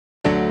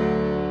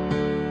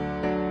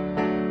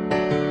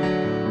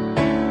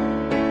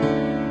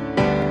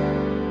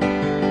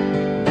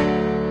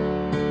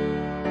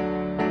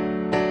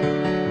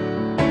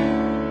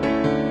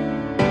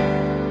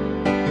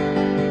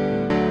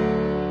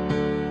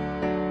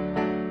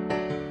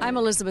I'm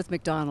Elizabeth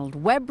McDonald,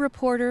 web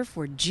reporter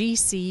for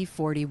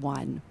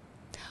GC41.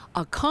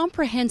 A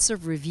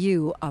comprehensive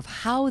review of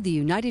how the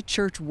United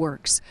Church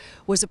works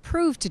was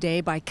approved today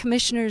by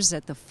commissioners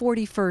at the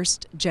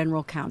 41st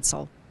General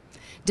Council.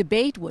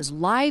 Debate was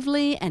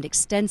lively and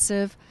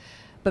extensive,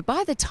 but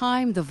by the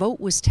time the vote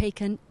was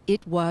taken,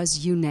 it was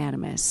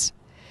unanimous.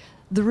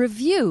 The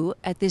review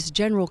at this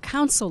General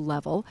Council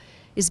level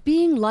is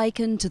being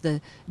likened to the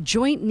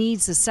joint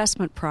needs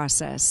assessment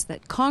process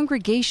that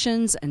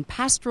congregations and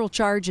pastoral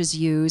charges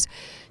use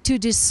to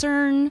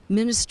discern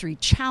ministry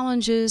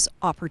challenges,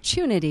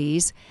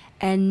 opportunities,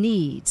 and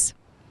needs.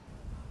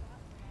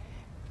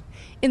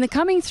 In the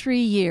coming 3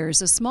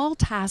 years, a small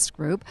task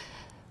group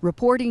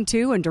reporting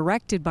to and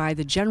directed by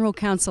the General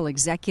Council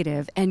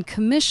Executive and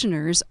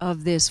commissioners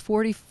of this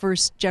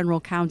 41st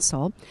General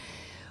Council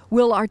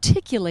will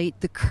articulate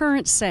the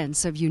current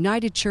sense of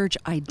United Church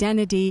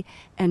identity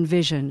and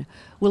vision,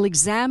 will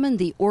examine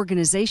the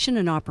organization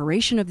and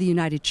operation of the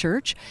United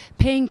Church,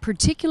 paying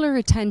particular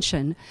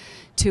attention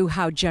to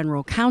how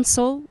General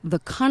Council, the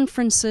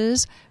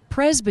conferences,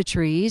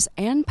 presbyteries,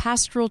 and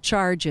pastoral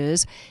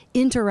charges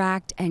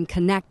interact and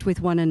connect with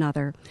one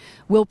another,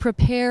 will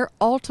prepare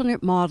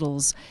alternate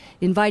models,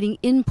 inviting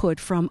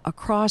input from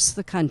across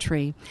the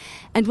country,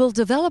 and will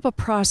develop a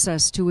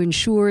process to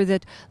ensure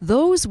that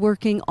those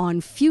working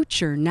on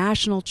future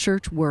national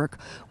church work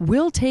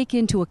will take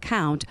into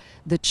account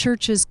the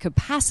church's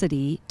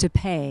capacity to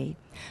pay.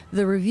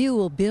 The review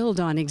will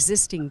build on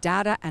existing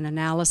data and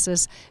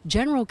analysis,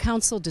 General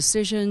Council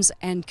decisions,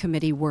 and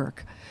committee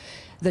work.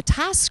 The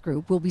task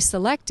group will be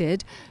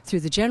selected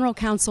through the General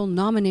Council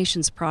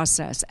nominations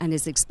process and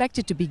is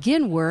expected to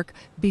begin work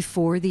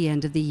before the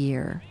end of the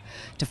year.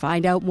 To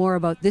find out more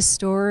about this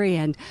story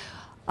and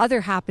other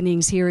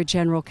happenings here at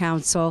General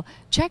Council,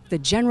 check the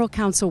General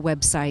Council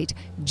website,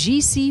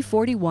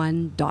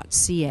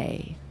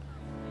 gc41.ca.